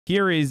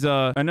Here is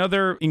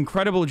another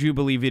incredible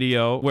Jubilee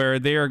video where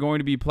they are going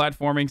to be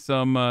platforming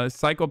some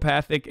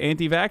psychopathic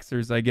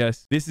anti-vaxxers, I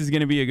guess. This is going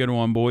to be a good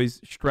one,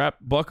 boys.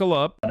 Buckle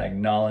up. I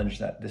acknowledge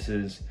that this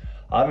is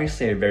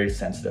obviously a very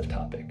sensitive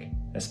topic,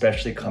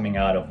 especially coming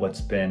out of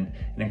what's been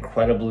an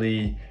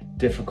incredibly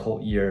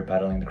difficult year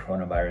battling the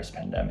coronavirus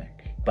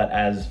pandemic. But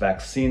as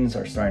vaccines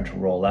are starting to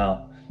roll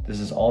out,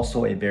 this is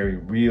also a very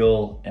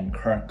real and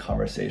current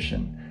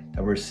conversation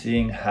that we're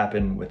seeing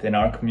happen within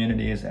our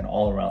communities and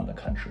all around the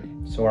country.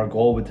 So our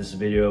goal with this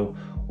video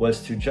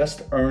was to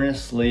just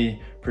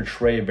earnestly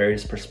portray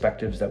various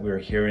perspectives that we were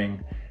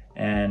hearing,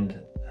 and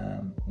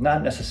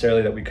not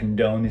necessarily that we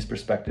condone these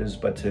perspectives,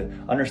 but to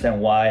understand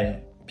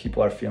why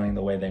people are feeling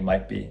the way they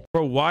might be.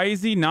 Bro, why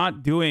is he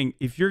not doing,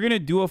 if you're gonna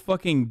do a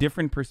fucking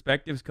different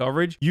perspectives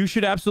coverage, you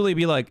should absolutely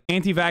be like,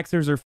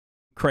 anti-vaxxers are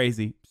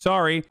crazy.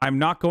 Sorry, I'm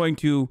not going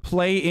to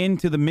play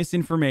into the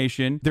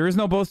misinformation. There is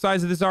no both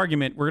sides of this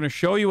argument. We're going to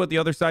show you what the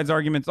other side's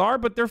arguments are,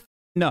 but they're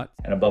nuts.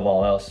 And above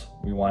all else,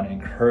 we want to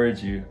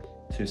encourage you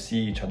to see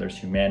each other's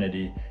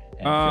humanity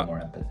and feel more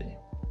empathy.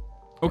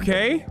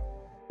 Okay.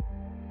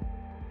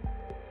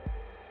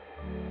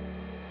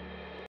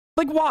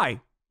 Like,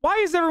 why? Why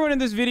is everyone in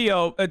this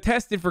video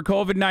tested for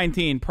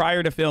COVID-19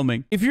 prior to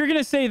filming? If you're going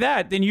to say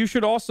that, then you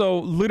should also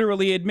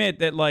literally admit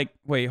that, like,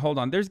 wait, hold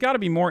on. There's got to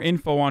be more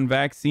info on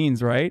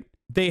vaccines, right?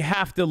 They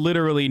have to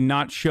literally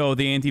not show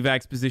the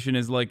anti-vax position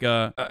as like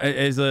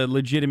as a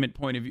legitimate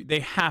point of view. They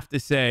have to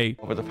say.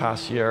 Over the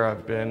past year,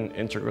 I've been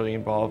integrally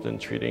involved in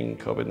treating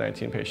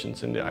COVID-19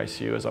 patients in the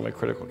ICU as I'm a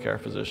critical care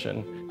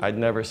physician. I'd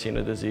never seen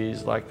a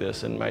disease like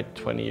this in my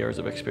 20 years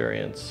of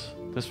experience.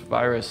 This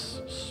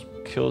virus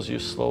kills you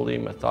slowly,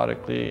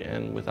 methodically,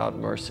 and without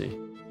mercy.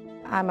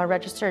 I'm a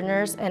registered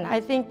nurse, and I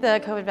think the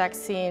COVID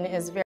vaccine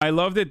is very... I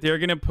love that they're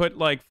going to put,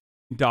 like,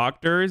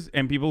 doctors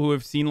and people who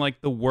have seen, like,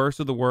 the worst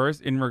of the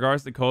worst in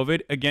regards to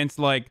COVID against,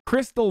 like,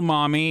 Crystal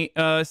Mommy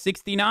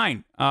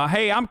 69.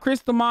 Hey, I'm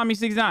Crystal Mommy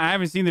 69. I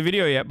haven't seen the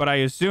video yet, but I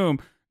assume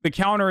the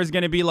counter is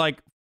going to be,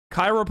 like,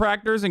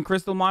 chiropractors and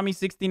Crystal Mommy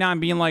 69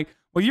 being like,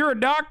 well, you're a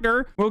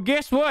doctor. Well,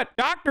 guess what?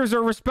 Doctors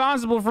are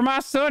responsible for my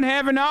son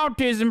having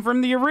autism from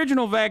the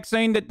original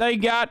vaccine that they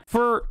got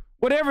for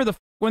whatever the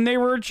when they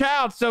were a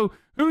child. So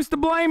who's to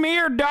blame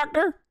here,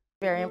 doctor?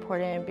 Very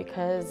important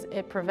because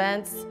it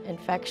prevents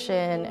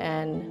infection,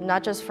 and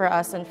not just for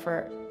us and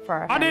for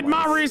our families. I did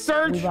my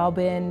research. We've all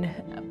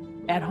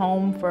been at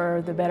home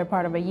for the better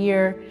part of a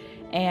year,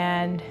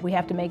 and we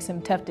have to make some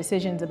tough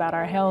decisions about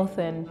our health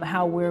and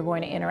how we're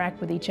going to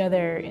interact with each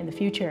other in the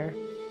future.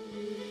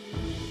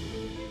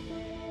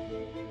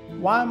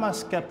 Why am I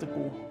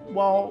skeptical?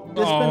 Well,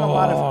 there's been a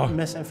lot of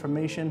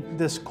misinformation.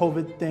 This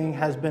COVID thing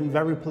has been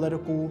very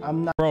political.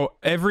 I'm not... Bro,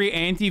 every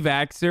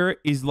anti-vaxxer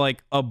is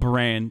like a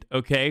brand,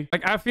 okay?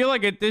 Like, I feel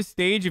like at this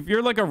stage, if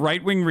you're like a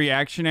right-wing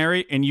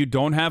reactionary and you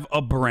don't have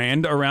a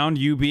brand around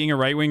you being a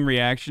right-wing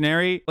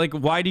reactionary, like,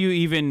 why do you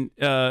even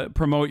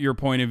promote your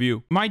point of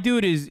view? My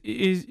dude this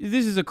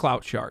is a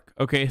clout shark,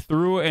 okay?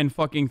 Through and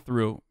fucking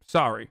through.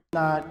 Sorry.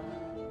 Not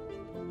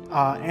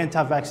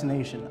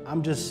anti-vaccination.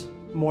 I'm just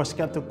more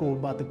skeptical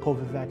about the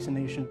COVID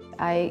vaccination.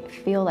 I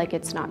feel like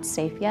it's not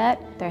safe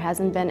yet. There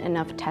hasn't been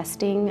enough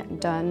testing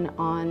done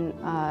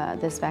on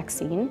this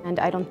vaccine, and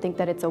I don't think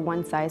that it's a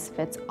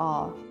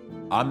one-size-fits-all.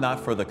 I'm not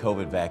for the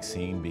COVID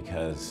vaccine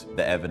because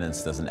the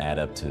evidence doesn't add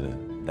up to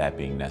that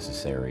being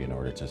necessary in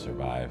order to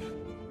survive.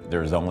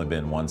 There's only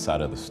been one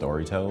side of the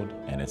story told,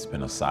 and it's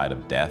been a side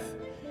of death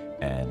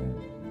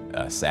and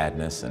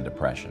sadness and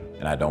depression,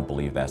 and I don't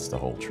believe that's the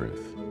whole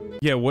truth.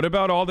 Yeah, what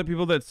about all the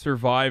people that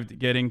survived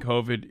getting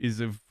COVID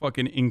is a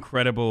fucking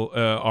incredible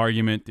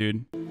argument,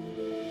 dude.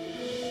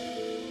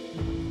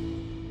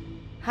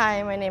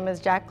 Hi, my name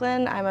is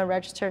Jacqueline. I'm a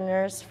registered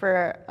nurse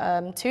for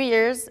 2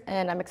 years,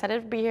 and I'm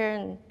excited to be here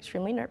and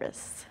extremely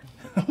nervous.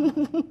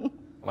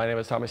 My name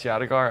is Thomas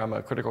Yadegar. I'm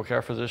a critical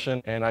care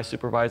physician, and I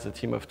supervise a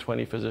team of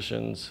 20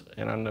 physicians.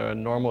 And on a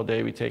normal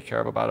day, we take care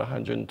of about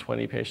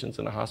 120 patients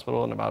in the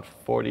hospital and about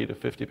 40 to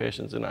 50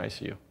 patients in the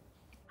ICU.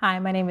 Hi,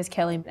 my name is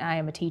Kelly. I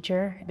am a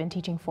teacher. I've been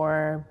teaching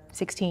for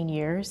 16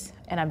 years,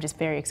 and I'm just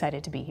very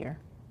excited to be here.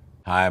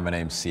 Hi, my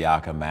name's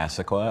Siaka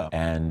Masakwa,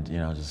 and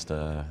just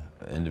an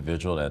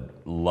individual that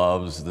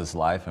loves this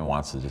life and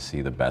wants to just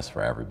see the best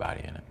for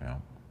everybody in it.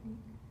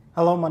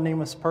 Hello, my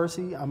name is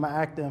Percy. I'm an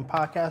actor and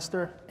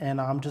podcaster, and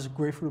I'm just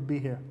grateful to be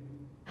here.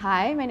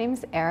 Hi, my name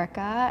is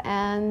Erica,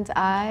 and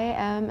I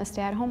am a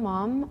stay-at-home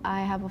mom.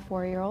 I have a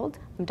 4-year-old.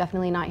 I'm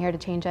definitely not here to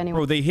change anyone.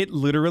 Bro, they hit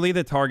literally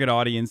the target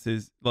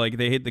audiences. Like,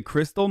 they hit the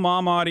Crystal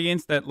Mom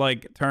audience that,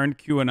 like, turned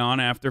QAnon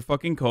after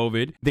fucking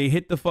COVID. They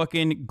hit the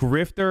fucking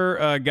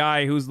grifter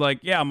guy who's like,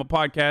 yeah, I'm a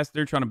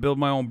podcaster trying to build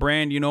my own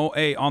brand,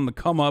 hey, on the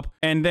come up.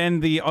 And then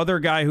the other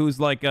guy who's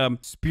like a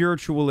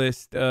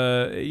spiritualist,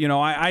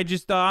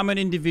 I'm an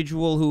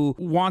individual who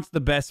wants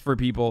the best for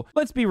people.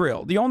 Let's be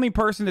real. The only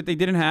person that they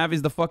didn't have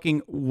is the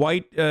fucking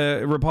white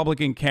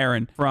Republican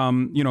Karen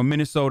from,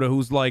 Minnesota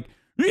who's like,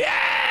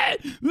 yeah,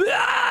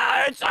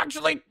 it's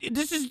actually,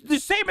 this is the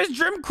same as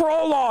Jim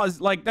Crow laws.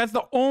 Like, that's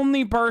the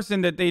only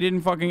person that they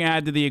didn't fucking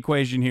add to the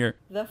equation here.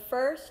 The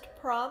first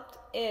prompt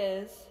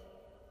is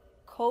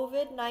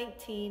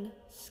COVID-19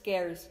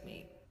 scares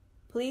me.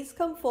 Please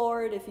come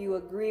forward if you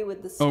agree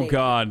with the statement. Oh,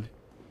 God.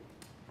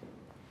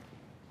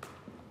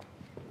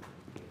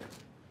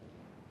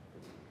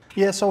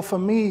 Yeah, so for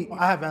me,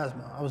 I have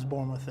asthma. I was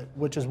born with it,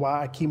 which is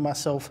why I keep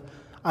myself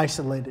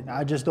isolated.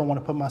 I just don't want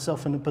to put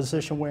myself in a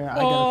position where I got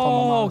to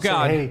call my mom and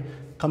say, hey,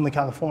 come to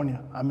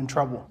California. I'm in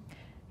trouble.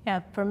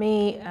 Yeah, for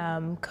me,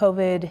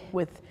 COVID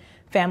with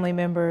family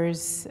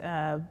members,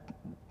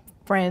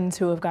 friends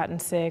who have gotten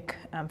sick,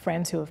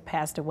 friends who have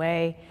passed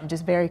away. I'm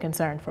just very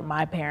concerned for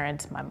my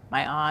parents,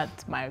 my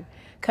aunts, my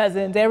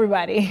cousins,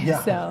 everybody,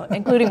 Yeah. so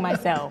including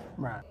myself.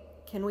 Right.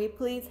 Can we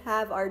please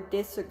have our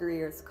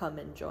disagreeers come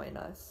and join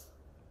us?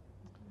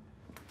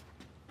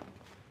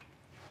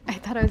 I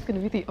thought I was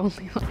going to be the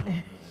only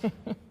one.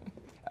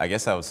 I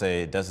guess I would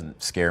say it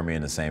doesn't scare me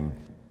in the same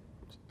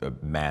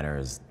manner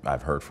as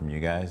I've heard from you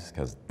guys,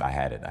 because I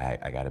had it.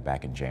 I got it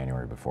back in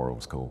January before it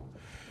was cool.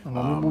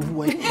 Let me move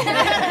away.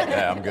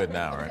 Yeah, I'm good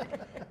now,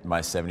 right?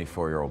 My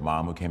 74-year-old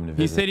mom who came to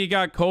He visit. said he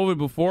got COVID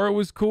before it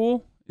was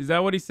cool? Is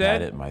that what he Had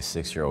said? it. My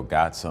 6-year-old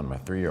godson, my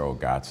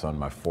 3-year-old godson,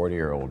 my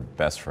 40-year-old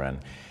best friend,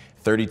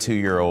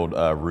 32-year-old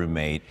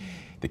roommate.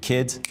 The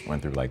kids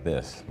went through like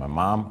this. My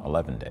mom,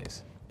 11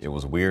 days. It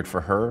was weird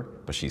for her,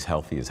 but she's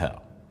healthy as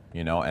hell.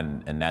 You know,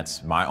 and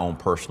that's my own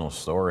personal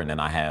story, and then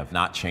I have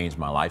not changed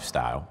my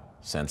lifestyle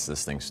since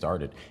this thing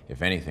started.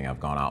 If anything, I've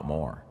gone out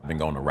more. I've been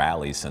going to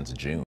rallies since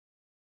June.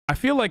 I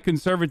feel like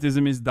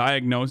conservatism is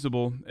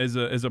diagnosable as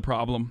a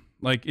problem.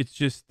 Like, it's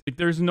just, like,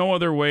 there's no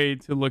other way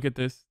to look at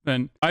this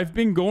than I've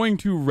been going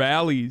to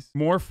rallies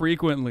more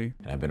frequently.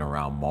 And I've been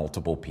around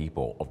multiple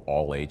people of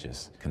all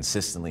ages,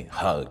 consistently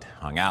hugged,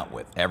 hung out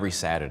with every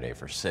Saturday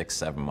for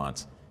 6-7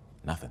 months.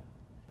 Nothing.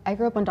 I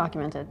grew up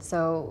undocumented,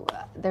 so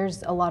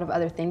there's a lot of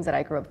other things that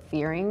I grew up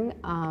fearing,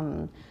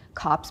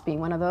 cops being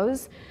one of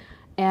those.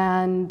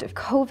 And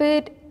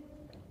COVID,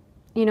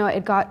 you know,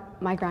 it got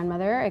my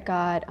grandmother, it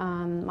got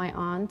my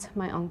aunt,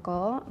 my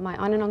uncle. My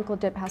aunt and uncle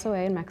did pass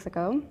away in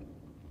Mexico.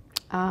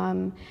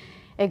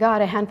 It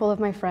got a handful of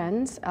my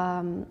friends.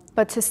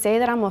 But to say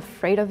that I'm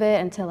afraid of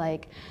it and to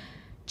like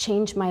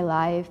change my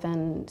life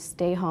and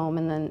stay home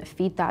and then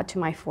feed that to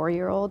my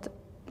 4-year-old,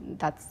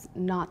 that's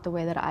not the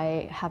way that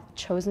I have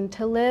chosen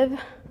to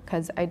live,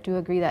 because I do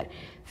agree that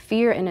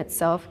fear in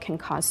itself can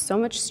cause so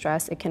much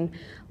stress. It can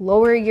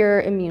lower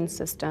your immune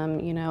system,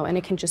 you know, and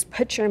it can just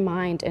put your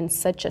mind in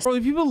such a... Bro,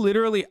 people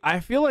literally, I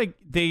feel like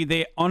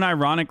they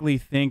unironically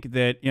think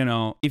that, you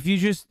know, if you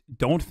just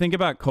don't think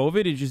about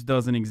COVID, it just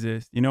doesn't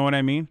exist. You know what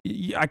I mean?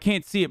 I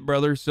can't see it,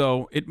 brother,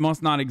 so it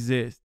must not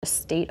exist. A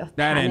state of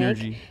that panic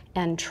energy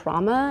and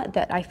trauma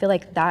that I feel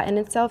like that in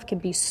itself can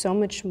be so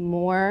much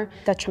more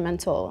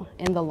detrimental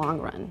in the long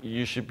run.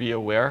 You should be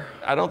aware.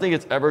 I don't think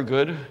it's ever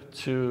good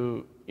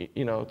to,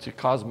 you know, to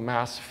cause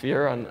mass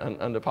fear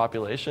on the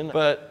population,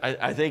 but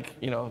I think,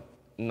 you know,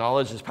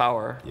 knowledge is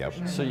power.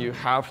 Yep. So you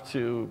have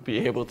to be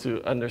able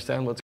to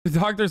understand what's... The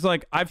doctor's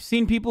like, I've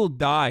seen people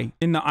die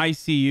in the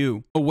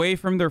ICU away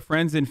from their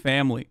friends and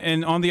family.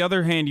 And on the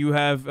other hand, you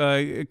have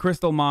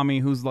Crystal Mommy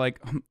who's like,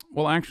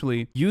 well,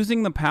 actually,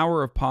 using the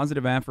power of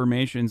positive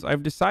affirmations,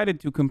 I've decided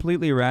to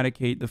completely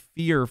eradicate the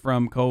fear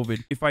from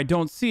COVID. If I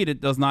don't see it,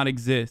 it does not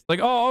exist. Like,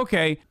 oh,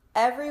 okay.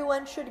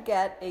 Everyone should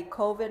get a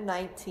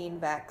COVID-19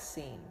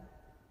 vaccine.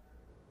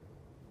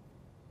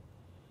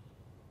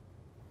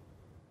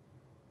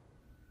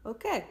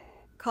 Okay,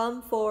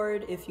 come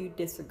forward if you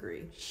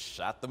disagree.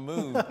 Shot the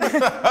move.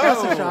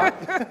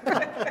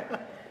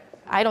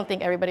 I don't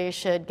think everybody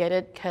should get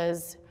it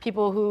because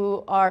people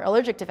who are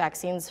allergic to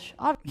vaccines,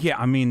 Yeah,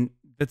 I mean,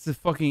 that's a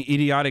fucking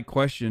idiotic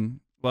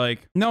question.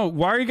 Like, no,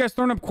 why are you guys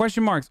throwing up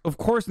question marks? Of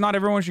course, not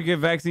everyone should get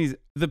vaccines.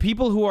 The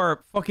people who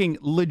are fucking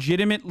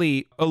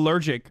legitimately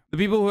allergic, the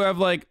people who have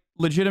like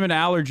legitimate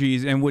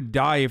allergies and would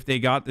die if they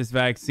got this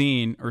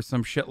vaccine or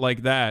some shit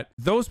like that,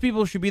 those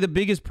people should be the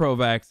biggest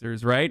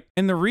pro-vaxxers, right?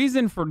 And the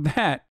reason for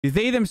that is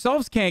they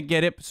themselves can't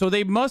get it, so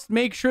they must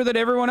make sure that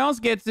everyone else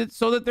gets it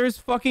so that there's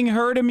fucking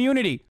herd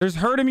immunity. There's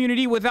herd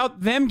immunity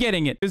without them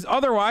getting it, because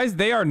otherwise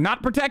they are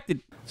not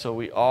protected. So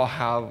we all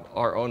have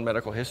our own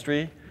medical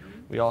history.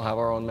 We all have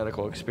our own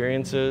medical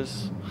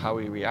experiences, how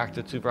we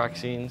reacted to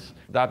vaccines.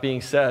 That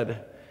being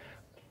said,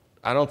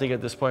 I don't think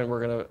at this point we're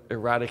going to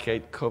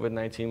eradicate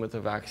COVID-19 with a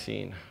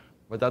vaccine.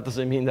 But that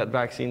doesn't mean that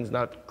vaccine's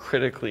not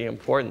critically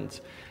important.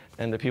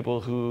 And the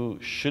people who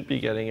should be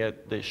getting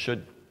it, they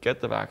should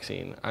get the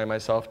vaccine. I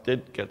myself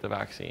did get the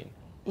vaccine.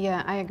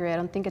 Yeah, I agree. I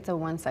don't think it's a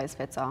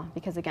one-size-fits-all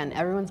because, again,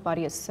 everyone's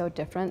body is so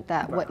different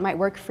that what might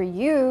work for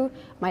you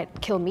might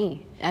kill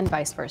me and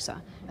vice versa.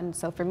 And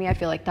so for me, I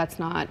feel like that's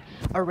not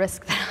a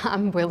risk that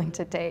I'm willing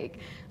to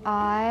take.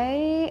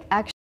 I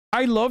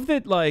love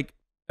that, like,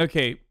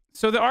 okay,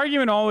 so the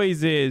argument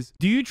always is,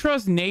 do you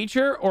trust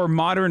nature or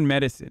modern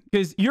medicine?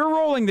 Because you're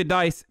rolling the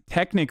dice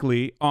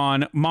technically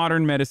on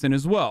modern medicine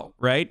as well,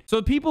 right?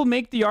 So people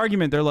make the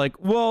argument, they're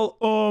like,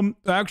 well,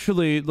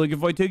 actually, like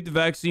if I take the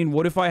vaccine,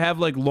 what if I have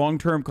like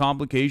long-term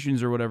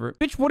complications or whatever?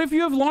 Bitch, what if you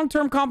have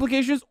long-term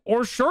complications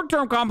or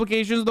short-term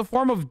complications in the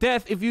form of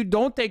death if you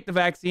don't take the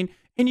vaccine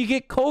and you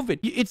get COVID.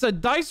 It's a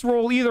dice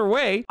roll either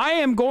way. I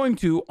am going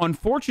to,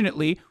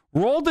 unfortunately,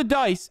 roll the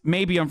dice,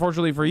 maybe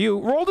unfortunately for you,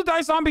 roll the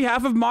dice on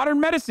behalf of modern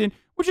medicine,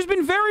 which has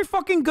been very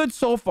fucking good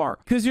so far.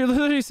 Because you're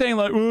literally saying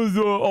like,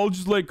 oh, I'll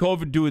just let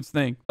COVID do its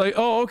thing. Like,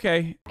 oh,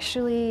 okay.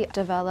 Actually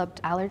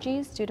developed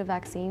allergies due to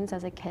vaccines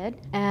as a kid.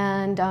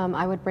 And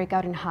I would break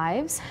out in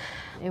hives.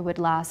 It would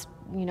last,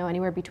 you know,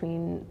 anywhere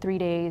between 3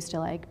 days to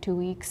like 2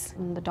 weeks.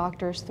 And the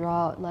doctors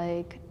throughout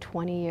like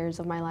 20 years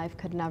of my life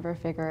could never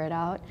figure it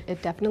out.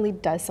 It definitely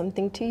does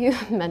something to you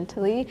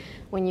mentally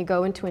when you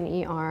go into an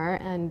ER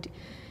and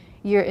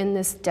you're in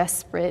this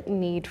desperate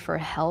need for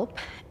help,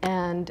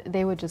 and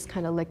they would just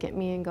kind of look at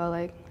me and go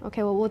like,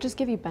 okay, well, we'll just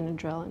give you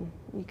Benadryl and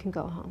you can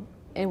go home.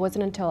 It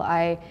wasn't until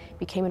I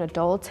became an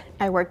adult.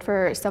 I worked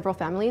for several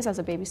families as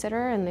a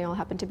babysitter, and they all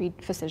happened to be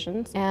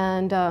physicians.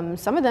 And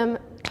some of them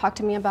talked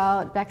to me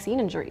about vaccine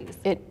injuries.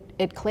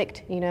 It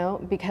clicked, you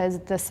know, because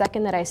the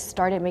second that I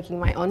started making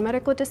my own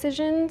medical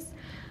decisions,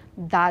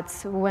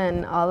 that's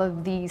when all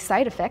of the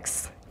side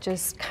effects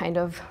just kind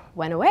of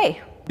went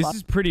away. This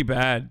is pretty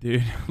bad,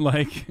 dude.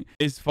 Like,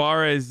 as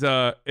far as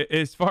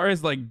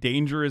like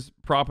dangerous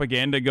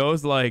propaganda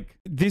goes, like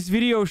this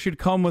video should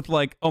come with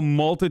like a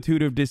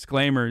multitude of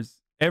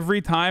disclaimers.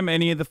 Every time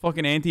any of the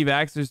fucking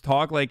anti-vaxxers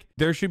talk, like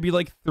there should be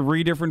like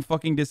 3 different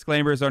fucking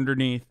disclaimers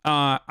underneath.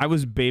 I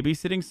was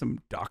babysitting some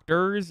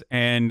doctors,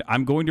 and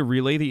I'm going to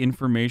relay the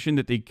information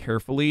that they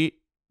carefully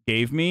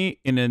gave me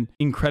in an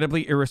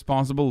incredibly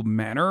irresponsible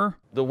manner.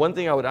 The one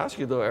thing I would ask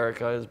you though,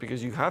 Erica, is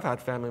because you have had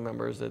family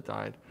members that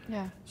died.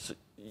 Yeah. So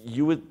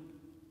you would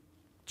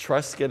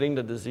trust getting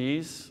the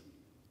disease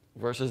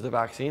versus the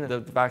vaccine?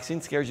 The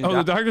vaccine scares you. Oh,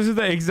 the doctors did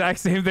the exact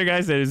same thing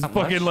I said. It's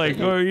fucking like,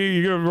 oh,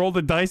 you're gonna roll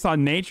the dice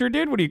on nature,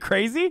 dude? What are you,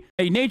 crazy?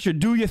 Hey, nature,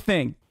 do your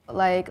thing.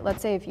 Like,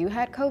 let's say if you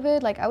had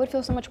COVID, like I would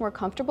feel so much more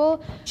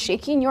comfortable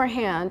shaking your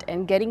hand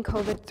and getting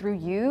COVID through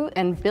you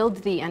and build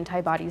the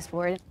antibodies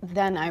for it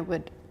than I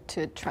would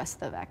to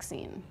trust the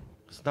vaccine.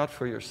 It's not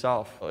for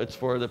yourself. It's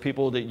for the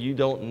people that you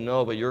don't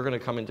know, but you're going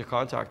to come into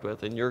contact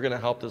with, and you're going to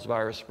help this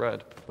virus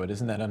spread. But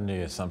isn't that under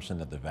the assumption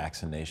that the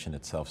vaccination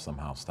itself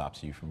somehow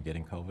stops you from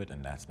getting COVID,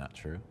 and that's not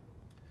true?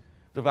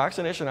 The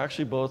vaccination,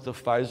 actually, both the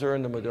Pfizer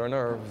and the Moderna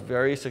are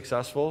very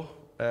successful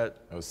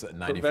at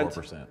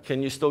 94%.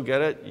 Can you still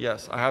get it?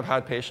 Yes. I have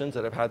had patients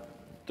that have had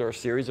their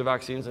series of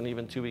vaccines, and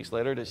even 2 weeks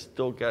later, they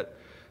still get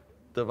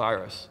the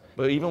virus.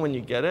 But even when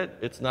you get it,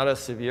 it's not as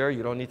severe.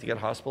 You don't need to get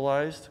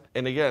hospitalized.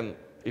 And again,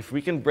 if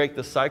we can break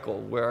the cycle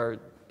where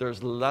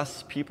there's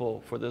less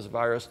people for this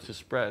virus to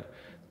spread,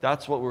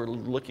 that's what we're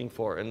looking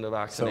for in the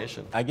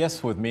vaccination. So I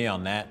guess with me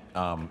on that,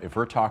 if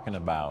we're talking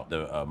about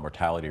the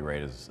mortality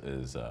rate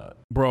is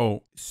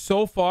Bro,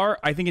 so far,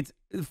 I think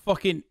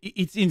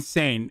it's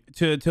insane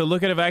to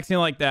look at a vaccine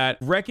like that,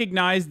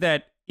 recognize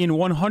that in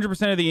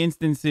 100% of the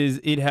instances,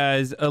 it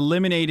has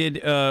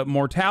eliminated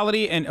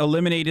mortality and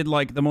eliminated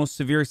like the most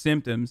severe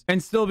symptoms,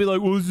 and still be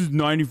like, well, this is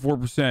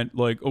 94%.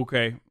 Like,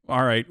 okay,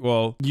 all right,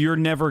 well, you're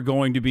never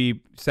going to be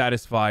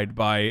satisfied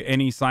by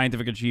any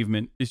scientific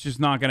achievement. It's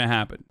just not going to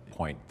happen.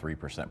 0.3%,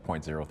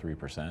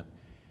 0.03%.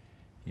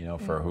 You know,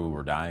 for who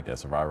were dying, the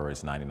survival rate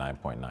is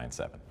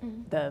 99.97.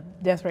 The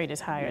death rate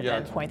is higher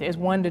than 0.3. It's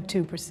 1 to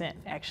 2%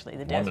 actually.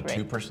 The death rate. 1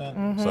 to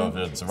 2%. So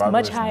if the survival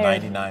rate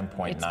is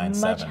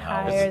 99.97,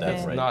 how is the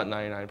death rate? It's not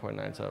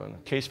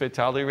 99.97. Case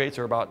fatality rates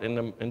are about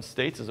in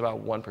states is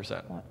about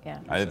 1%. Yeah.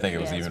 I didn't think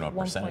it was even a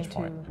percentage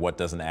point. What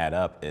doesn't add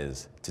up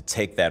is to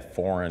take that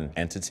foreign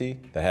entity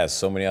that has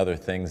so many other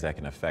things that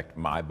can affect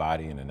my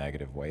body in a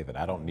negative way that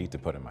I don't need to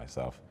put in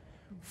myself.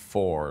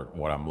 For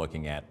what I'm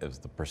looking at is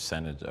the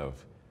percentage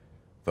of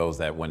those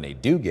that when they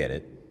do get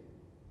it,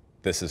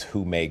 this is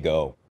who may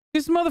go.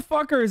 This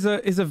motherfucker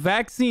is a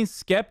vaccine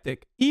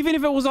skeptic. Even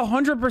if it was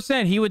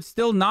 100%, he would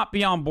still not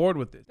be on board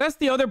with it. That's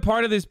the other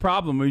part of this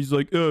problem where he's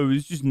like, oh,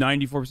 it's just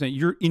 94%.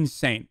 You're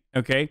insane,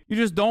 okay? You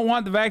just don't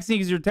want the vaccine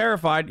because you're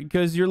terrified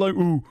because you're like,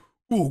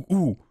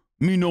 ooh,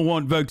 me no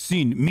want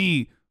vaccine.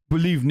 Me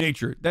believe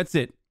nature. That's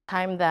it.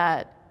 Time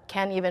that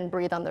can't even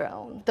breathe on their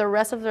own. The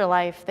rest of their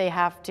life, they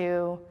have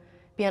to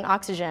be on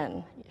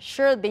oxygen.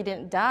 Sure, they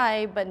didn't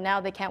die, but now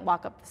they can't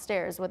walk up the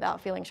stairs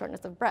without feeling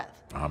shortness of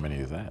breath. How many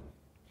is that?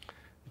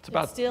 It's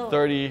about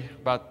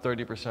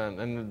 30%,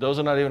 and those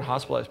are not even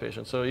hospitalized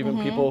patients. So even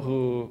people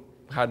who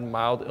had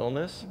mild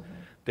illness,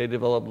 they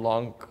develop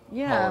long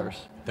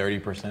haulers.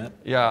 30%?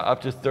 Yeah, up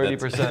to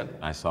 30%.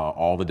 I saw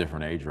all the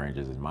different age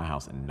ranges in my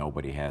house, and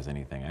nobody has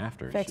anything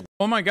after.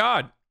 Oh my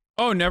God.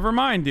 Oh, never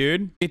mind,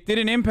 dude. It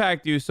didn't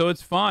impact you, so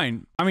it's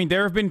fine. I mean,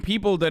 there have been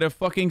people that have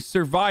fucking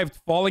survived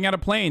falling out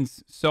of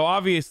planes. So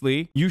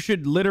obviously, you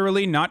should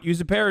literally not use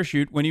a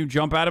parachute when you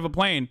jump out of a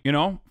plane. You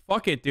know?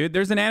 Fuck it, dude.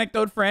 There's an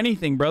anecdote for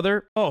anything,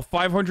 brother. Oh,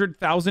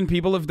 500,000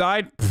 people have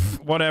died? Pfft,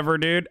 whatever,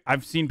 dude.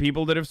 I've seen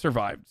people that have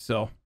survived,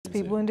 so.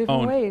 People in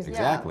different ways.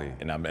 Exactly.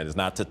 And it's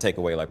not to take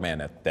away like,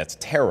 man, that's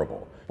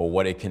terrible. But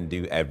what it can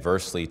do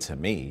adversely to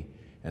me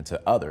and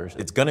to others,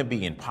 it's going to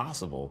be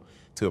impossible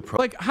to approach.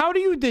 Like, how do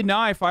you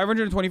deny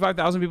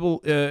 525,000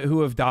 people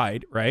who have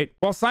died, right?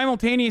 While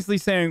simultaneously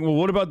saying, well,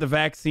 what about the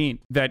vaccine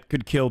that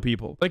could kill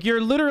people? Like,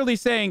 you're literally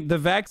saying the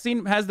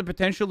vaccine has the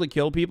potential to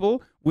kill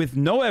people with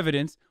no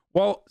evidence,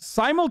 while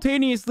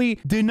simultaneously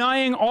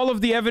denying all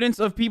of the evidence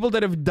of people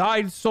that have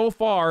died so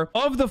far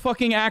of the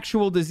fucking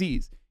actual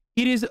disease.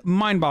 It is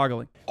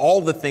mind-boggling.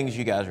 All the things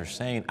you guys are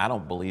saying, I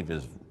don't believe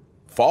is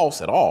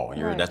false at all.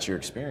 That's your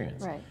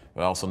experience. Right.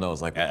 But I also know,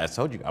 it's like I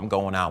told you, I'm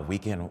going out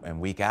week in and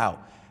week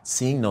out,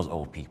 seeing those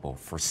old people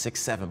for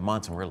 6-7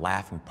 months, and we're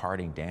laughing,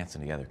 partying,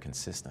 dancing together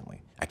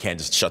consistently. I can't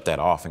just shut that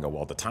off and go,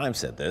 well, the Times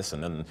said this,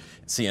 and then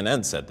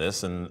CNN said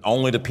this, and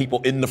only the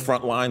people in the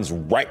front lines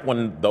right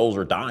when those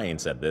are dying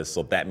said this,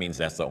 so that means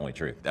that's the only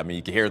truth. I mean,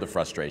 you can hear the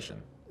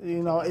frustration.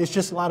 You know, it's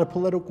just a lot of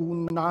political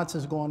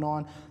nonsense going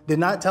on. They're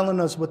not telling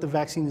us what the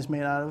vaccine is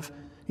made out of.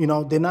 You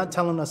know, they're not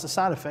telling us the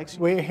side effects.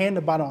 We're hearing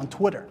about it on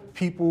Twitter.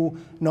 People,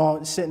 you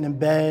know, sitting in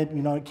bed,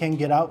 you know, can't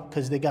get out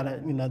because they got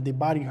their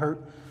body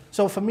hurt.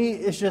 So for me,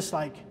 it's just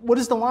like, what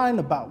is the line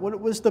about?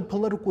 What's the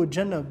political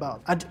agenda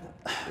about?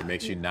 It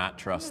makes you not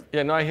trust.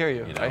 Yeah, no, I hear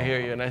you. I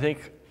hear you. And I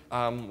think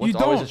what's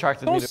always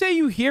attracted me to... Don't say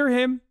you hear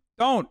him.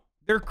 Don't.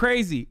 They're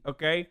crazy,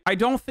 okay? I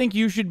don't think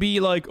you should be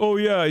like, oh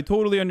yeah, I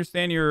totally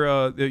understand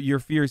your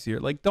fears here.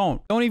 Like,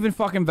 don't even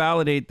fucking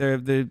validate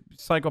the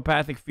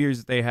psychopathic fears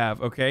that they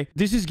have, okay?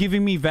 This is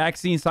giving me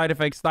vaccine side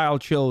effect style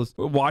chills.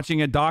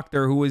 Watching a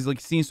doctor who is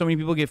like seeing so many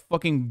people get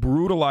fucking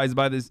brutalized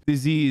by this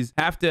disease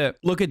have to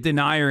look at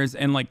deniers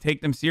and like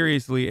take them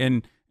seriously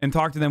and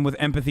talk to them with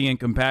empathy and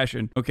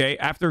compassion, okay?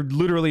 After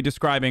literally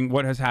describing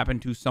what has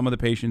happened to some of the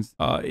patients,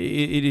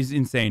 it is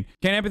insane.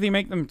 Can empathy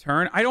make them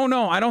turn? I don't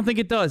know. I don't think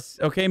it does,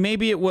 okay?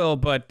 Maybe it will,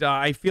 but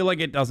I feel like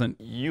it doesn't.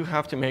 You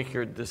have to make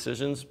your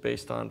decisions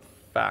based on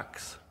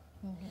facts.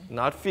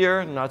 Not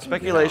fear, not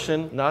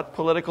speculation, not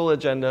political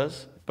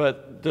agendas.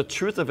 But the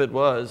truth of it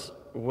was,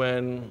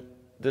 when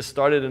this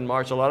started in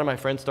March, a lot of my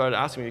friends started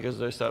asking me because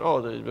they said,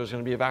 oh, there's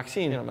going to be a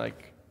vaccine. And I'm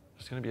like,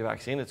 there's going to be a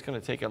vaccine? It's going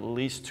to take at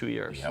least 2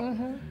 years.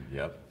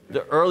 Yep.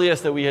 The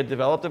earliest that we had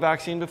developed a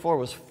vaccine before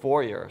was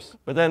 4 years.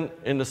 But then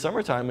in the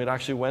summertime, it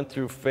actually went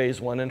through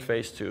phase 1 and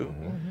phase 2.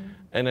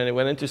 And then it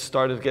went into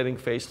started getting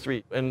phase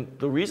 3. And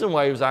the reason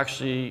why it was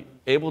actually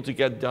able to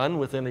get done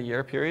within a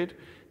year period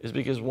is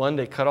because, one,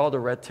 they cut all the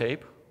red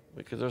tape,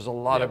 because there's a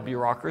lot of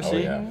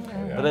bureaucracy.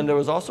 But then there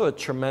was also a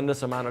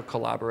tremendous amount of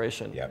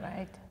collaboration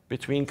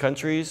between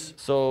countries.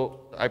 So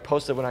I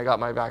posted when I got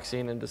my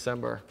vaccine in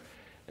December.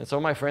 And some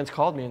of my friends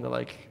called me and they're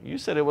like, you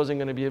said it wasn't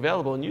going to be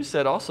available. And you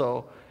said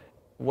also,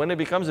 when it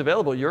becomes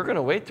available, you're going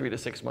to wait 3 to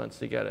 6 months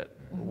to get it.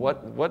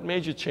 What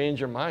made you change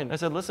your mind? I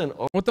said, listen.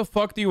 What the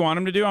fuck do you want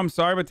them to do? I'm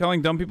sorry, but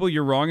telling dumb people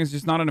you're wrong is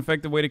just not an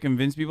effective way to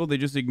convince people. They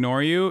just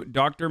ignore you.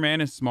 Dr.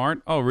 Man is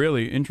smart. Oh,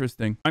 really?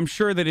 Interesting. I'm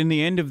sure that in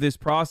the end of this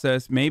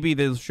process, maybe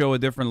they'll show a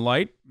different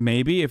light.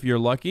 Maybe, if you're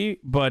lucky,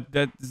 but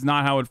that's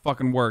not how it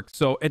fucking works.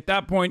 So at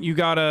that point, you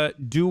gotta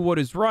do what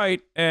is right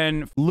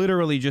and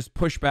literally just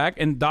push back.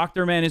 And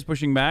Dr. Man is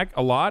pushing back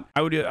a lot.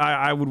 I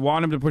would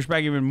want him to push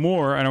back even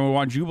more, and I would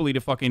want Jubilee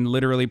to fucking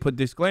literally put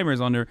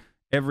disclaimers under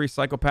every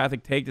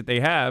psychopathic take that they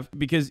have,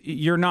 because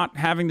you're not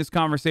having this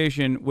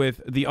conversation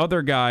with the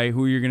other guy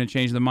who you're going to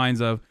change the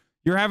minds of.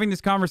 You're having this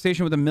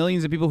conversation with the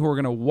millions of people who are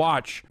going to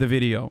watch the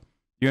video.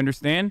 You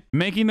understand?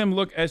 Making them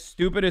look as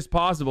stupid as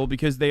possible,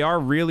 because they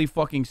are really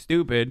fucking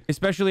stupid,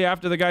 especially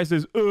after the guy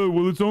says, oh,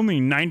 well, it's only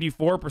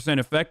 94%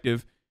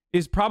 effective,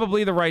 is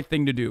probably the right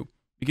thing to do,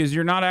 because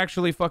you're not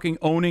actually fucking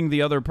owning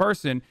the other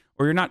person,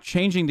 or you're not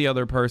changing the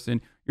other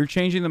person. You're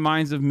changing the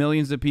minds of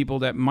millions of people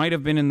that might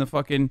have been in the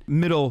fucking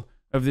middle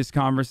of this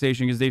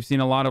conversation because they've seen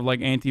a lot of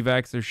like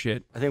anti-vaxxer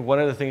shit. I think one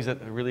of the things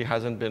that really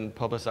hasn't been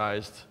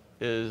publicized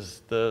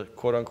is the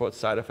quote-unquote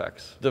side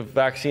effects. The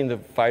vaccine, the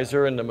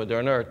Pfizer and the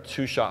Moderna, are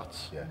 2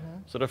 shots.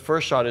 So the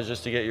first shot is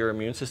just to get your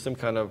immune system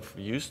kind of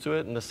used to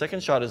it, and the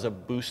second shot is a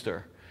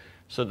booster.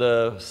 So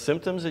the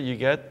symptoms that you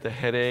get, the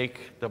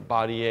headache, the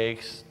body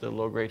aches, the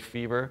low-grade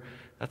fever,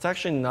 that's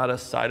actually not a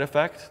side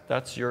effect.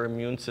 That's your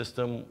immune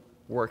system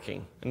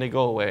working, and they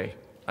go away.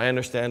 I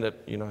understand that,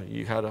 you know,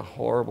 you had a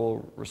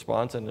horrible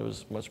response and it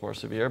was much more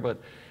severe, but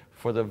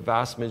for the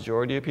vast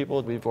majority of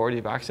people, we've already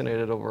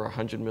vaccinated over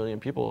 100 million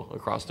people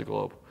across the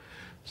globe.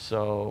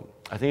 So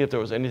I think if there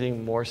was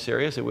anything more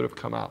serious, it would have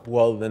come out.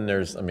 Well, then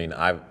there's, I mean,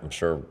 I'm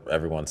sure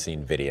everyone's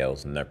seen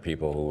videos, and there are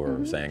people who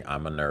are saying,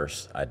 I'm a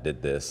nurse, I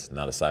did this,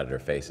 now the side of their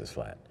face is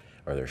flat,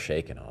 or they're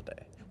shaking all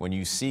day. When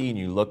you see and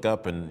you look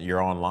up and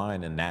you're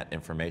online and that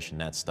information,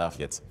 that stuff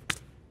gets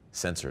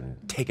censored and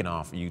taken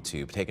off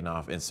YouTube, taken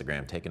off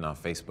Instagram, taken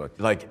off Facebook.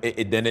 Like,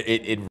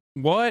 it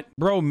What?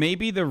 Bro,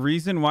 maybe the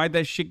reason why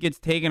that shit gets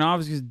taken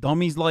off is because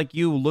dummies like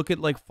you look at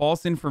like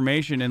false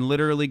information and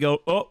literally go,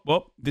 oh,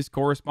 well, this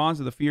corresponds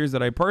to the fears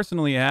that I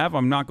personally have.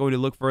 I'm not going to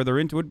look further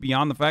into it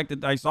beyond the fact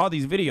that I saw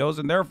these videos,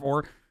 and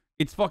therefore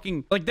it's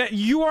fucking like that.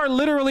 You are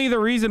literally the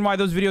reason why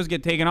those videos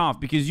get taken off,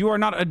 because you are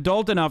not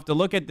adult enough to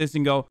look at this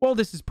and go, well,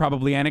 this is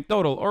probably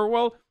anecdotal, or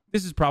well,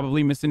 this is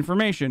probably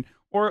misinformation,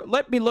 Or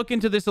let me look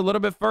into this a little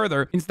bit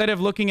further instead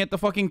of looking at the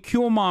fucking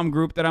QMom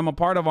group that I'm a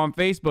part of on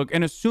Facebook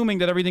and assuming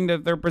that everything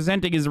that they're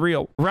presenting is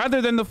real,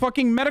 rather than the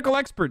fucking medical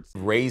experts.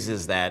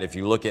 Raises that if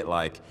you look at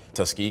like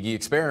Tuskegee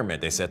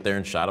experiment, they sat there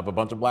and shot up a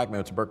bunch of black men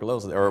with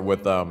tuberculosis or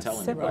with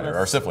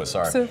syphilis.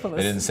 Sorry, Syphilis.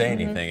 They didn't say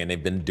anything, and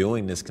they've been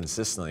doing this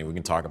consistently. We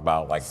can talk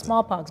about like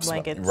smallpox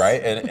blankets,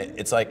 right? And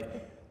it's like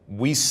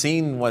we've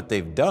seen what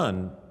they've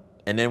done,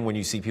 and then when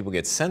you see people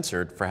get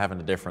censored for having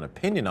a different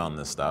opinion on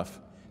this stuff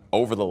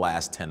over the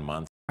last 10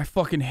 months. I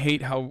fucking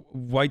hate how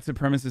white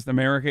supremacist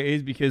America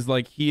is, because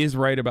like he is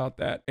right about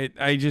that.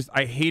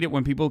 I hate it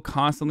when people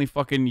constantly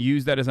fucking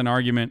use that as an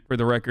argument, for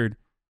the record.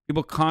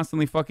 People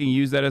constantly fucking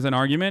use that as an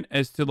argument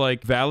as to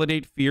like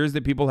validate fears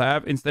that people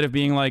have, instead of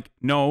being like,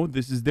 no,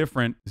 this is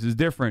different. This is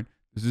different.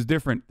 This is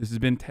different. This has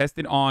been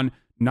tested on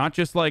not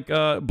just like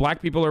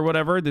black people or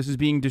whatever. This is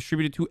being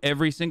distributed to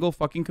every single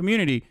fucking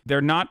community.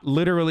 They're not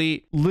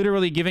literally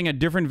giving a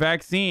different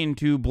vaccine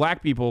to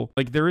black people.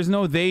 Like, there is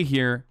no they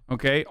here,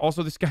 okay?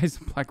 Also, this guy's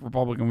a black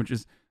Republican, which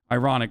is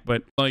ironic,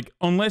 but like,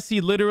 unless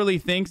he literally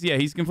thinks, yeah,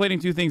 he's conflating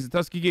two things. The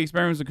Tuskegee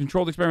experiment was a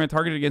controlled experiment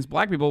targeted against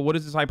black people. What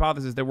is this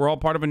hypothesis? That we're all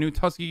part of a new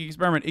Tuskegee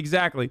experiment?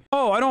 Exactly.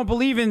 Oh, I don't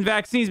believe in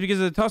vaccines because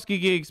of the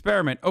Tuskegee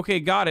experiment. Okay,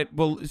 got it.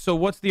 Well, so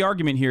what's the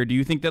argument here? Do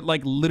you think that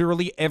like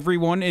literally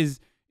everyone is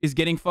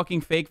getting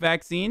fucking fake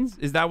vaccines?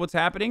 Is that what's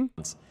happening?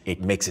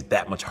 It makes it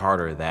that much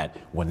harder that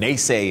when they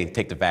say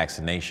take the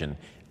vaccination,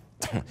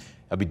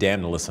 I'll be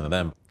damned to listen to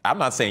them. I'm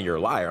not saying you're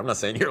a liar. I'm not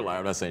saying you're a liar.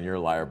 I'm not saying you're a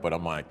liar, but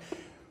I'm like,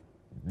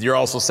 you're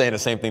also saying the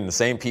same thing. The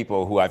same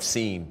people who I've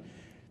seen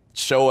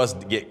show us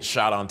get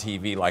shot on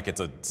TV like it's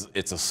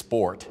a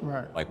sport.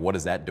 Right. Like, what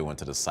is that doing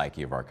to the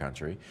psyche of our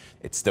country?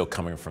 It's still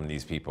coming from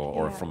these people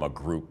or from a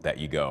group that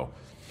you go,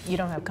 you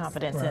don't have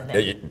confidence in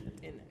that.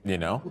 You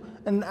know?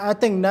 And I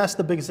think that's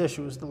the biggest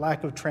issue, is the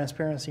lack of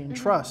transparency and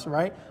trust,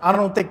 right? I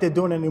don't think they're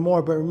doing it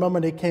anymore, but remember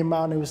they came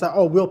out and it was like,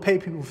 oh, we'll pay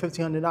people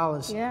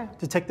 $1,500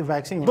 to take the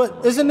vaccine.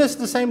 But isn't this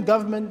the same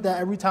government that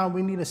every time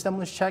we need a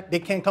stimulus check, they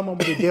can't come up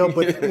with a deal,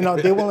 but you know,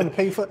 they're willing to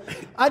pay for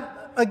it?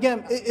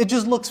 Again, it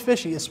just looks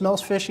fishy. It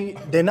smells fishy.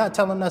 They're not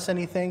telling us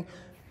anything.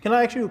 Can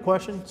I ask you a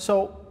question?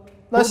 So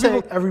let's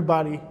say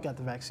everybody got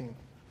the vaccine.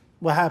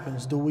 What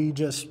happens? Do we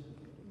just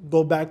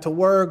go back to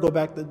work, go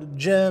back to the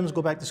gyms,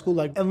 go back to school?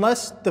 Like,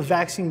 unless the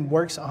vaccine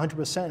works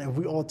 100%, if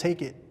we all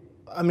take it,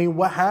 I mean,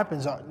 what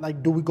happens?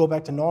 Like, do we go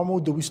back to normal?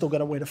 Do we still got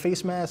to wear the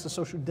face mask, the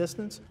social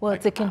distance? Well,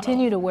 to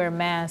continue to wear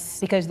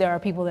masks, because there are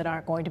people that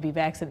aren't going to be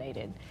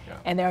vaccinated. Yeah.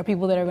 And there are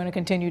people that are going to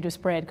continue to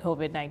spread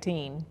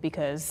COVID-19,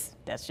 because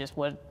that's just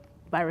what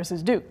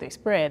viruses do. They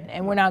spread.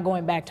 And we're not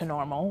going back to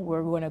normal.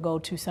 We're going to go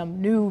to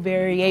some new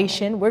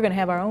variation. We're going to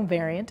have our own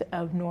variant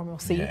of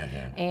normalcy.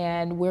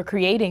 And we're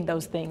creating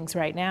those things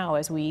right now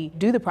as we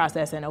do the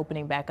process and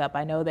opening back up.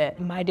 I know that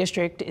my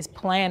district is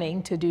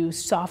planning to do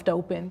soft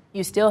open.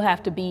 You still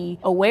have to be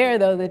aware,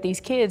 though, that these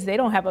kids, they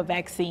don't have a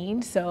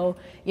vaccine. So,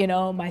 you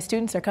know, my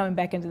students are coming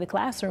back into the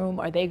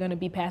classroom. Are they going to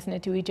be passing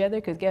it to each other?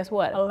 Because guess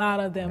what? A lot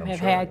of them have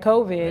had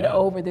COVID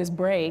over this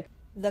break.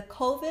 The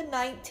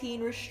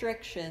COVID-19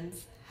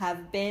 restrictions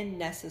have been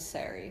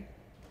necessary.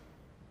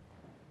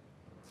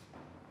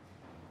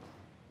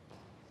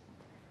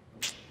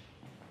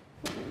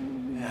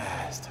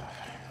 It's tough.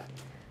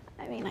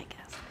 I mean, I guess.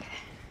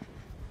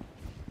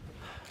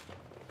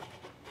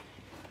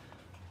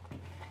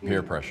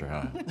 Peer pressure,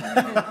 huh?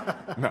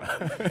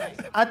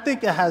 I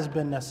think it has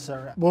been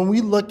necessary. When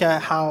we look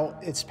at how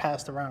it's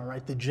passed around,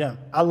 right? The gym.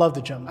 I love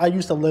the gym. I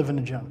used to live in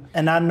the gym.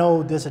 And I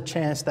know there's a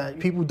chance that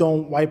people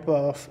don't wipe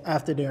off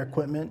after their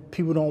equipment.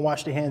 People don't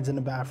wash their hands in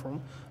the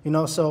bathroom. You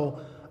know, so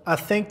I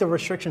think the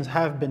restrictions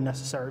have been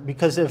necessary,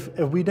 because if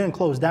we didn't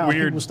close down,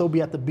 people would still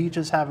be at the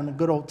beaches having a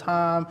good old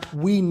time.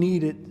 We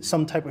needed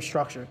some type of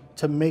structure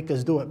to make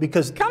us do it,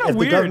 because if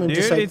the government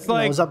just said, it's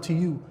like, it's up to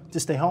you to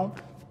stay home,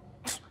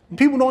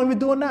 people don't even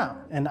do it now.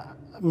 And I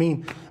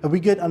mean, if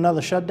we get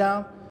another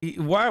shutdown,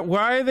 why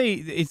are they?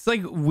 It's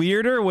like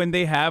weirder when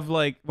they have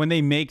like, when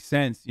they make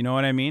sense. You know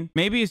what I mean?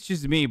 Maybe it's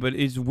just me, but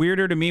it's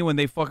weirder to me when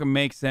they fucking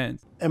make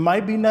sense. It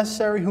might be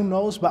necessary, who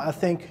knows? But I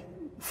think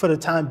for the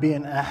time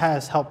being, it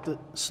has helped to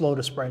slow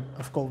the spread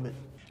of COVID.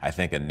 I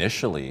think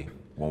initially,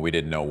 when we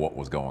didn't know what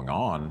was going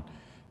on,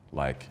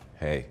 like,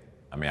 hey,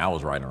 I mean, I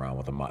was riding around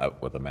with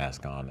a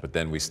mask on, but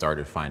then we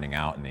started finding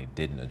out and they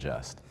didn't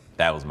adjust.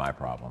 That was my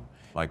problem.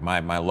 Like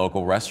my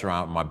local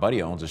restaurant my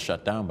buddy owns is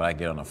shut down, but I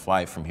get on a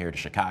flight from here to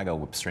Chicago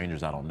with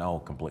strangers I don't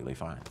know completely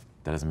fine.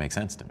 That doesn't make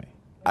sense to me.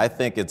 I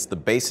think it's the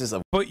basis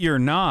of— But you're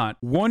not.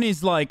 One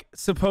is like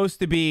supposed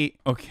to be,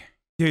 okay.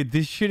 Dude,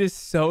 this shit is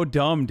so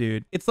dumb,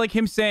 dude. It's like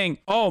him saying,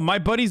 oh, my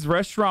buddy's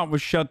restaurant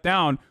was shut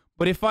down,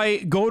 but if I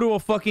go to a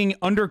fucking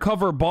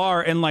undercover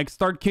bar and like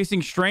start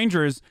kissing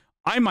strangers,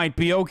 I might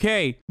be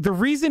okay. The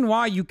reason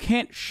why you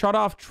can't shut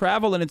off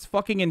travel in its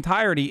fucking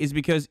entirety is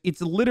because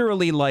it's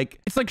literally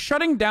like, it's like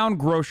shutting down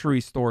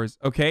grocery stores,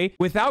 okay?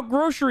 Without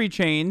grocery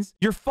chains,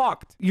 you're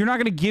fucked. You're not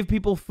gonna give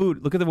people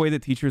food. Look at the way the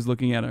teacher's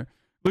looking at her.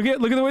 Look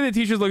at the way the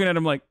teacher's looking at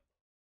him like,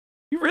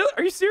 you really?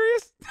 Are you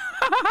serious?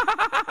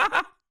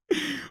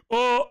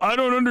 Oh, I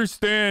don't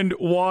understand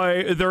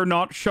why they're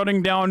not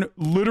shutting down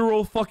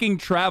literal fucking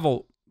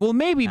travel. Well,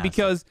 maybe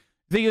because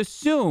they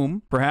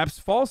assume, perhaps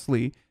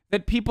falsely,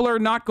 that people are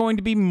not going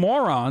to be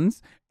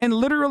morons and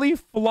literally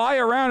fly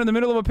around in the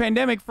middle of a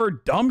pandemic for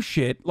dumb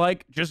shit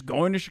like just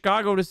going to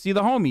Chicago to see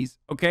the homies,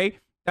 okay?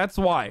 That's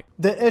why.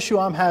 The issue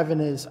I'm having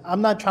is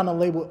I'm not trying to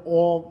label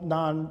all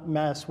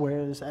non-mask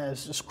wearers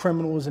as just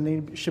criminals and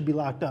they should be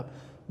locked up.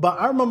 But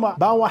I remember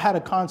Bow Wow had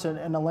a concert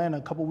in Atlanta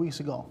a couple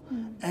weeks ago,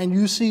 and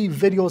you see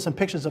videos and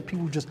pictures of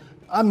people just,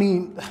 I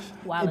mean,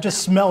 wow, it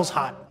just smells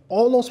hot.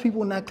 All those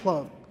people in that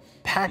club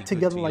packed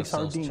together like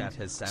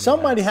sardines.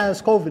 Somebody has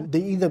COVID.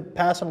 They either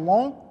pass it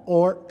along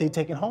or they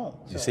take it home.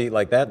 You see,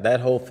 like that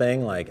whole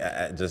thing, like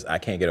I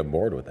can't get on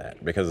board with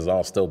that because it's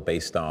all still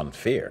based on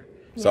fear.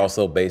 It's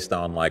also based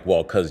on like,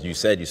 well, because you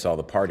said you saw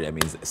the party, that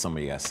means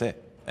somebody got sick.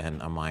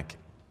 And I'm like,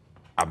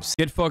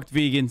 get fucked,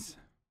 vegans.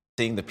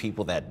 Seeing the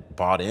people that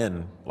bought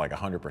in like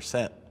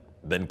 100%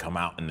 then come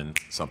out and then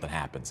something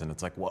happens. And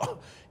it's like, well,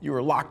 you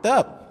were locked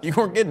up. You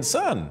weren't getting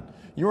sun.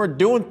 You weren't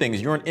doing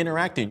things. You weren't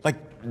interacting. Like,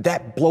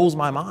 that blows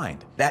my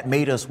mind. That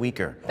made us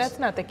weaker. That's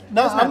not the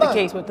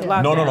case with the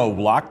lockdown. No.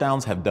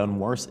 Lockdowns have done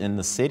worse in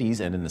the cities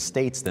and in the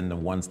states than the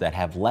ones that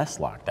have less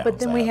lockdowns. But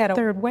then we had a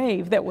third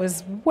wave that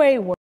was way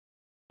worse.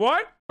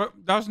 What?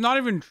 That's not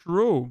even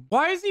true.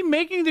 Why is he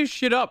making this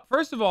shit up?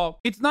 First of all,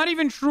 it's not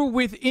even true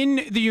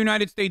within the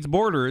United States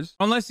borders,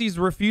 unless he's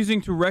refusing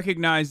to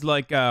recognize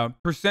like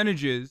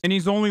percentages and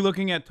he's only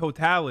looking at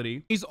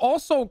totality. He's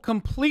also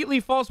completely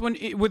false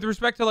with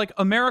respect to like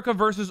America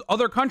versus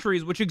other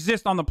countries which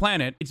exist on the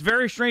planet. It's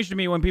very strange to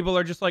me when people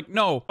are just like,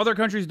 no, other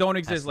countries don't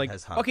exist. Like,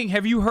 fucking,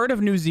 have you heard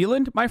of New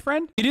Zealand, my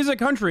friend? It is a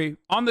country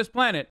on this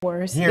planet.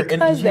 Worse,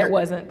 because there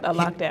wasn't a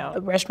lockdown.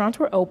 The restaurants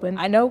were open.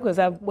 I know because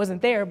I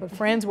wasn't there, but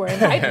friends were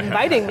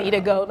inviting me to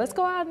go, let's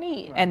go out and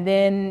eat. And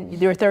then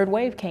their third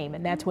wave came,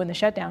 and that's when the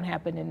shutdown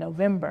happened in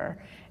November.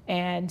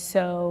 And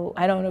so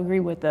I don't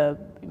agree with the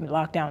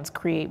lockdowns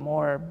create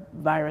more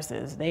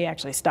viruses. They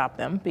actually stop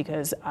them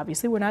because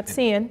obviously we're not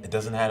seeing. It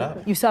doesn't add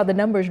up. You saw the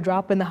numbers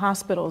drop in the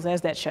hospitals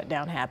as that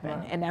shutdown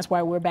happened. And that's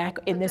why we're back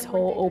in this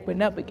whole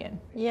open up again.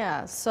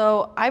 Yeah,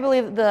 so I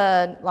believe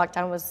the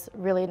lockdown was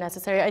really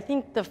necessary. I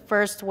think the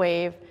first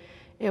wave,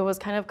 it was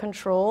kind of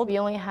controlled. We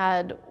only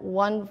had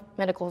one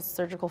medical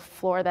surgical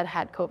floor that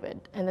had COVID.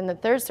 And then the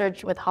third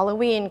surge with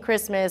Halloween,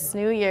 Christmas,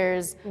 New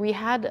Year's, we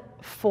had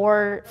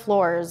 4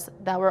 floors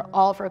that were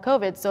all for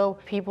COVID. So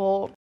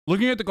people...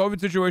 Looking at the COVID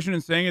situation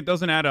and saying it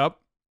doesn't add up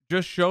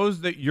just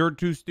shows that you're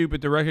too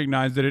stupid to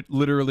recognize that it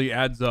literally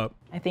adds up.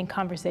 I think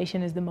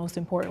conversation is the most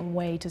important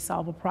way to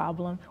solve a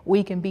problem.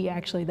 We can be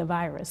actually the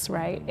virus,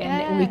 right?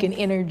 And we can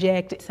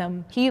interject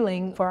some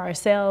healing for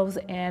ourselves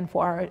and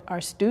for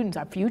our students,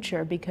 our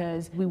future,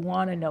 because we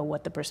want to know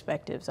what the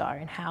perspectives are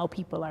and how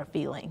people are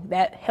feeling.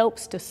 That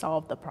helps to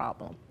solve the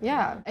problem.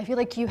 Yeah, I feel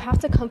like you have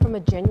to come from a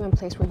genuine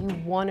place where you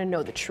want to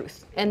know the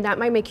truth. And that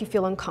might make you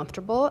feel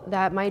uncomfortable.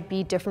 That might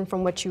be different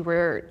from what you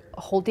were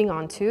holding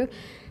on to.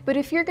 But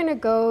if you're going to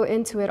go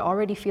into it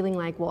already feeling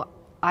like, well,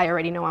 I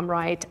already know I'm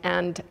right,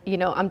 and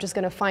I'm just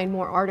going to find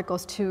more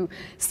articles to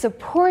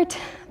support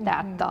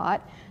that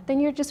thought, then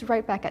you're just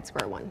right back at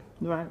square one.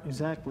 Right,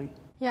 exactly.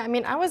 Yeah, I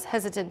mean, I was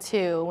hesitant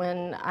too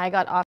when I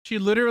got off. She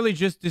literally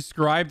just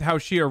described how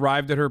she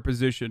arrived at her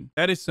position.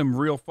 That is some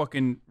real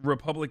fucking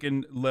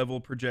Republican level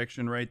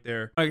projection right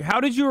there. Like, how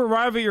did you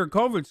arrive at your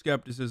COVID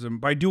skepticism?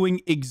 By doing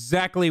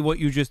exactly what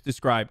you just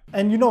described.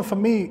 And for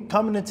me,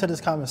 coming into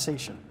this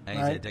conversation,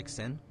 right,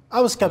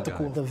 I was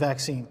skeptical of the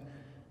vaccine.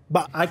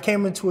 But I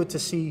came into it to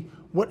see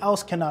what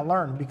else can I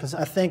learn, because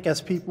I think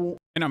as people...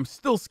 And I'm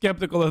still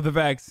skeptical of the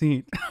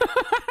vaccine.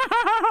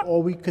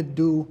 All we could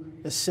do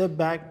is sit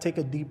back, take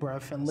a deep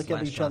breath, and look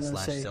at each other and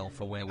say,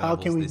 how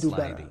can we do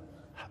better?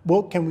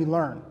 What can we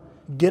learn?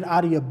 Get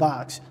out of your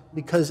box.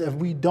 Because if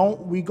we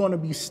don't, we're going to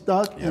be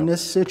stuck in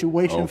this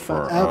situation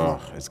forever.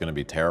 It's going to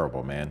be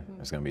terrible, man.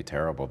 It's going to be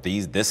terrible.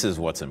 This is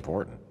what's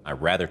important.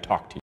 I'd rather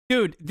talk to you.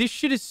 Dude, this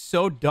shit is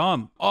so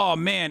dumb. Oh,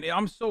 man,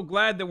 I'm so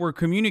glad that we're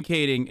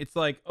communicating. It's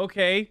like,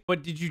 okay,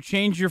 but did you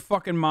change your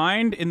fucking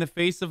mind in the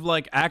face of,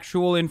 like,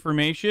 actual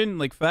information,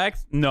 like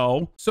facts?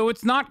 No. So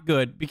it's not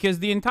good, because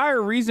the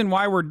entire reason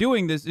why we're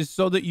doing this is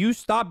so that you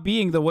stop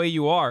being the way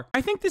you are. I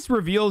think this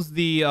reveals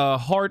the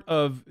heart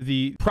of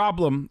the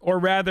problem, or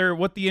rather,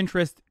 what the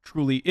interest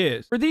truly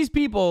is. For these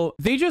people,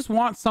 they just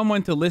want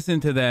someone to listen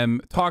to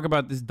them talk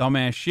about this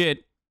dumbass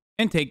shit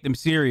and take them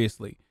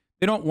seriously.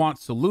 They don't want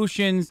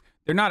solutions.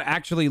 They're not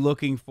actually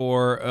looking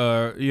for,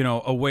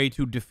 a way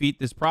to defeat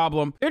this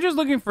problem. They're just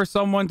looking for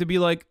someone to be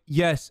like,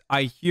 yes,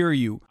 I hear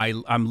you.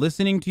 I'm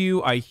listening to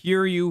you. I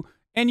hear you.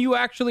 And you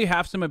actually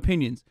have some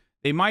opinions.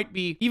 They might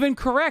be even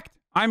correct.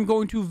 I'm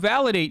going to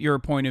validate your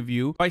point of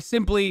view by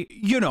simply,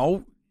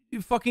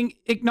 fucking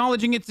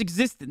acknowledging its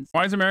existence.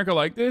 Why is America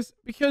like this?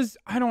 Because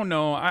I don't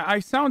know. I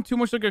sound too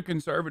much like a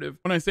conservative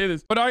when I say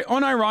this, but I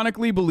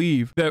unironically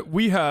believe that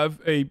we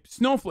have a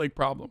snowflake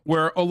problem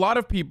where a lot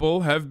of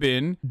people have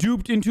been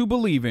duped into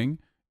believing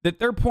that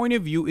their point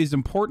of view is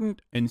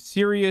important and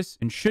serious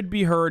and should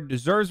be heard,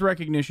 deserves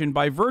recognition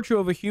by virtue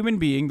of a human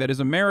being that is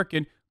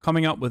American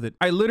coming up with it.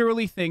 I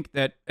literally think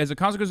that as a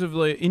consequence of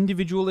the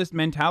individualist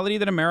mentality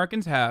that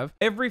Americans have,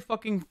 every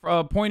fucking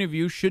point of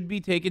view should be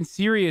taken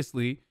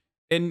seriously,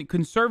 and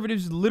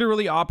conservatives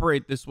literally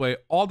operate this way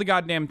all the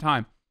goddamn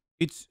time.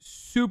 It's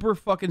super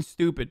fucking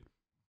stupid.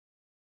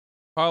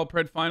 Kyle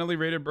Pred finally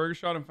raided Burger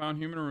Shot and found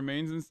human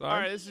remains inside. All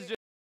right, this is just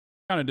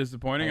kind of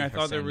disappointing. I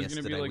thought there was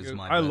going to be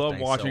like I love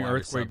watching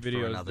earthquake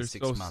videos. They're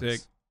so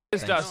sick.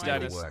 It's us,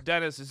 Dennis.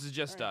 Dennis, this is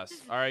just us.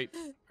 All right.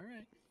 All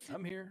right.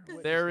 I'm here.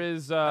 There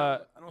is I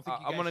don't think you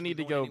I'm guys gonna should need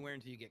be to going go. anywhere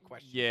until you get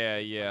questions.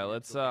 Yeah.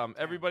 Let's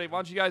everybody, why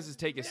don't you guys just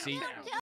take a seat?